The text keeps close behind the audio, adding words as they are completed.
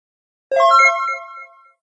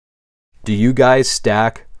Do you guys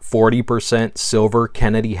stack 40% silver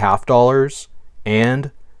Kennedy half dollars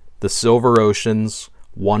and the Silver Ocean's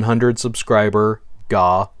 100 subscriber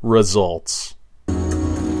GAW results?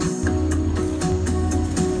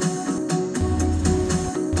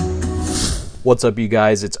 What's up, you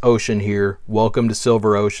guys? It's Ocean here. Welcome to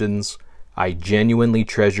Silver Oceans. I genuinely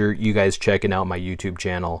treasure you guys checking out my YouTube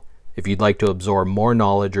channel. If you'd like to absorb more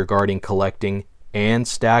knowledge regarding collecting and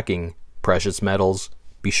stacking precious metals,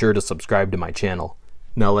 be sure to subscribe to my channel.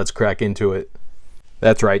 Now let's crack into it.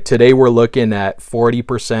 That's right, today we're looking at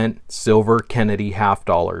 40% silver Kennedy half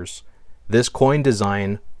dollars. This coin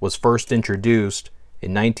design was first introduced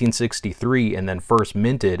in 1963 and then first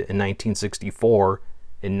minted in 1964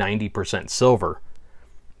 in 90% silver.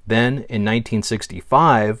 Then in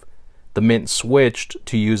 1965, the mint switched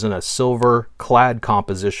to using a silver clad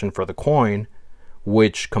composition for the coin,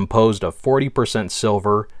 which composed of 40%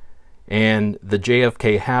 silver, and the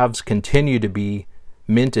JFK halves continue to be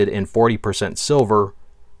minted in 40% silver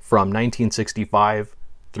from 1965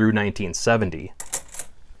 through 1970.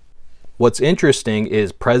 What's interesting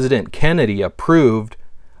is President Kennedy approved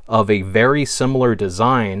of a very similar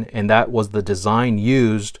design, and that was the design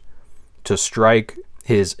used to strike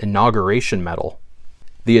his inauguration medal.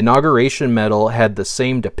 The inauguration medal had the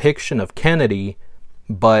same depiction of Kennedy,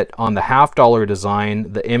 but on the half dollar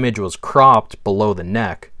design, the image was cropped below the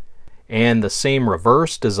neck. And the same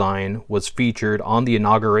reverse design was featured on the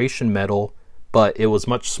inauguration medal, but it was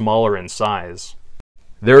much smaller in size.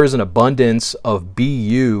 There is an abundance of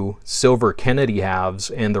BU silver Kennedy halves,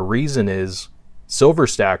 and the reason is silver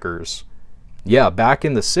stackers. Yeah, back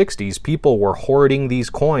in the 60s, people were hoarding these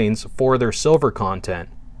coins for their silver content.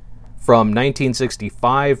 From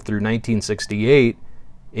 1965 through 1968,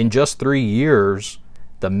 in just 3 years,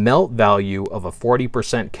 the melt value of a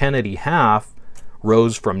 40% Kennedy half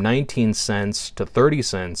rose from 19 cents to 30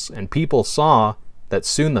 cents, and people saw that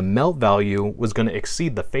soon the melt value was going to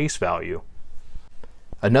exceed the face value.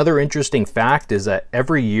 Another interesting fact is that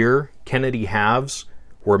every year Kennedy halves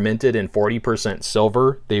were minted in 40%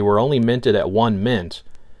 silver. They were only minted at one mint.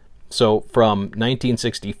 So from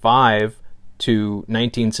 1965 to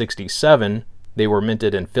 1967, they were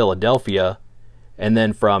minted in Philadelphia, and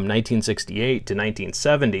then from 1968 to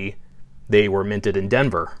 1970, they were minted in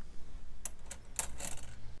Denver.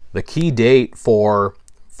 The key date for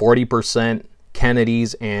 40%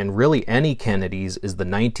 Kennedys, and really any Kennedys, is the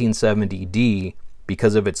 1970 D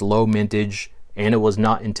because of its low mintage, and it was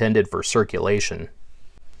not intended for circulation.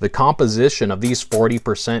 The composition of these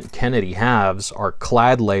 40% Kennedy halves are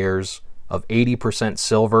clad layers of 80%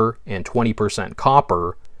 silver and 20%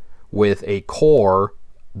 copper, with a core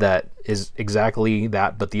that is exactly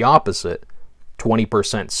that but the opposite,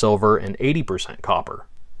 20% silver and 80% copper.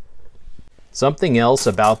 Something else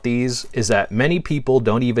about these is that many people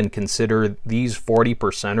don't even consider these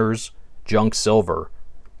 40%ers junk silver,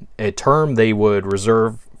 a term they would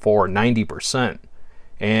reserve for 90%.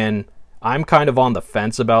 And I'm kind of on the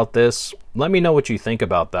fence about this. Let me know what you think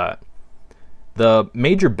about that. The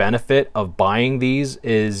major benefit of buying these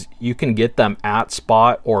is you can get them at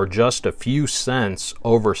spot or just a few cents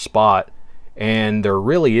over spot, and there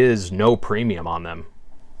really is no premium on them.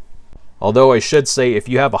 Although I should say, if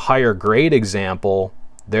you have a higher grade example,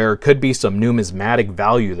 there could be some numismatic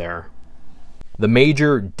value there. The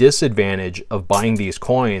major disadvantage of buying these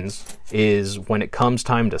coins is when it comes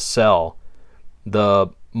time to sell. The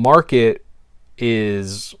market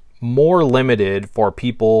is more limited for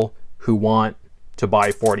people who want to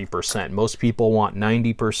buy 40%. Most people want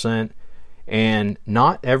 90%, and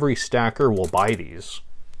not every stacker will buy these.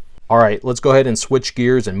 All right, let's go ahead and switch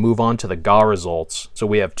gears and move on to the GAW results. So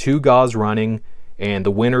we have 2 GAWs running, and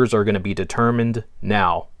the winners are going to be determined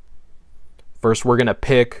now. First, we're going to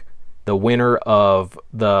pick the winner of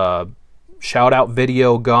the shout out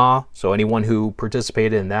video GAW. So anyone who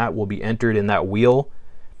participated in that will be entered in that wheel.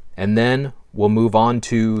 And then we'll move on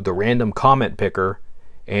to the random comment picker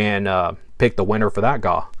and pick the winner for that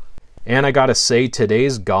GAW. And I gotta say,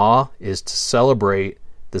 today's GAW is to celebrate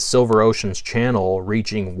the Silver Oceans channel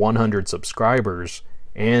reaching 100 subscribers,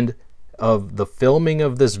 and of the filming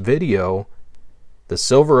of this video, the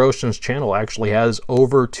Silver Oceans channel actually has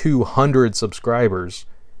over 200 subscribers.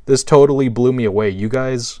 This totally blew me away. You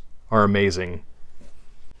guys are amazing.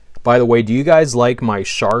 By the way, do you guys like my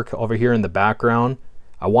shark over here in the background?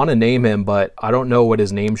 I want to name him, but I don't know what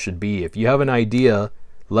his name should be. If you have an idea,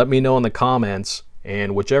 let me know in the comments,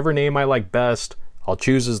 and whichever name I like best, I'll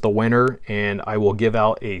choose as the winner, and I will give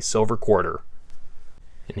out a silver quarter.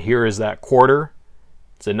 And here is that quarter.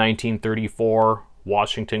 It's a 1934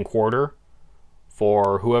 Washington quarter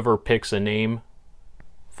for whoever picks a name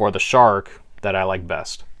for the shark that I like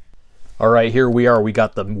best. All right, here we are. We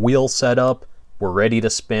got the wheel set up. We're ready to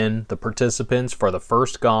spin. The participants for the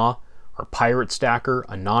first GAW are Pirate Stacker,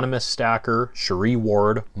 Anonymous Stacker, Cherie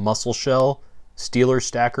Ward, Muscle Shell, Steeler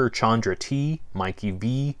Stacker, Chandra T, Mikey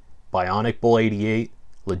V, Bionic Bull 88,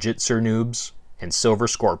 Legit Sir Noobs, and Silver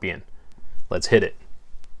Scorpion. Let's hit it.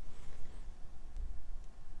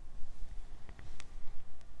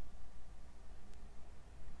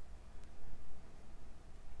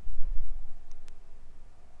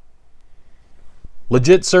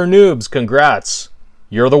 Legit Sir Noobs, congrats.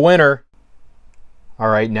 You're the winner. All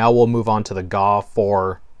right, now we'll move on to the GAW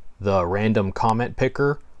for the random comment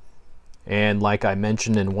picker. And like I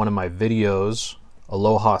mentioned in one of my videos,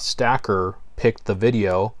 Aloha Stacker picked the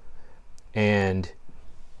video, and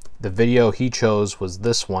the video he chose was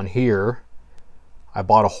this one here. I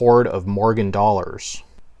bought a hoard of Morgan dollars.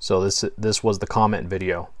 So this was the comment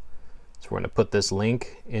video. So we're going to put this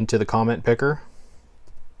link into the comment picker.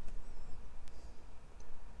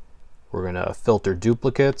 We're going to filter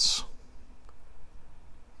duplicates,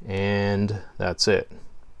 and that's it.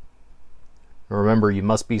 Remember, you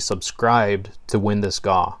must be subscribed to win this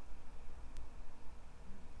GAW.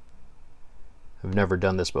 I've never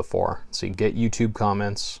done this before. So you get YouTube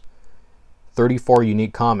comments, 34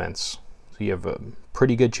 unique comments. So you have a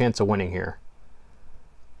pretty good chance of winning here.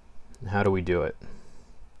 How do we do it?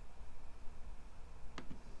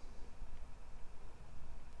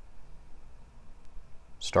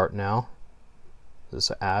 Start now. Is this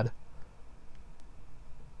an ad?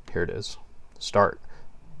 Here it is. Start.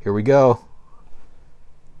 Here we go.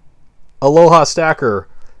 Aloha Stacker.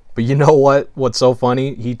 But you know what? What's so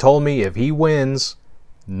funny? He told me if he wins,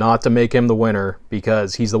 not to make him the winner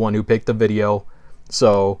because he's the one who picked the video.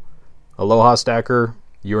 So, Aloha Stacker,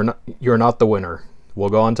 you're not the winner. We'll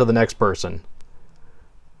go on to the next person.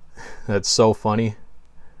 That's so funny.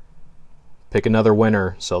 Pick another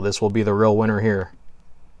winner. So this will be the real winner here.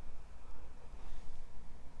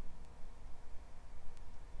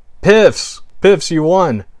 Piffs! Piffs, you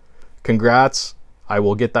won! Congrats. I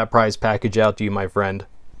will get that prize package out to you, my friend.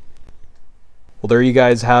 Well, there you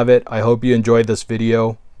guys have it. I hope you enjoyed this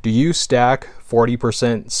video. Do you stack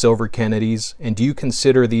 40% silver Kennedys, and do you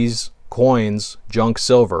consider these coins junk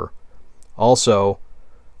silver? Also,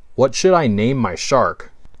 what should I name my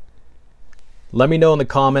shark? Let me know in the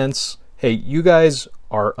comments. Hey, you guys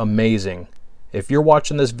are amazing. If you're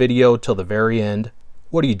watching this video till the very end,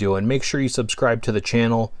 what are you doing? Make sure you subscribe to the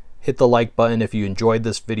channel. Hit the like button if you enjoyed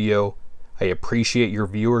this video. I appreciate your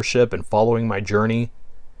viewership and following my journey.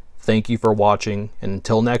 Thank you for watching, and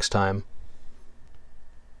until next time,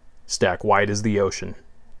 stack wide as the ocean.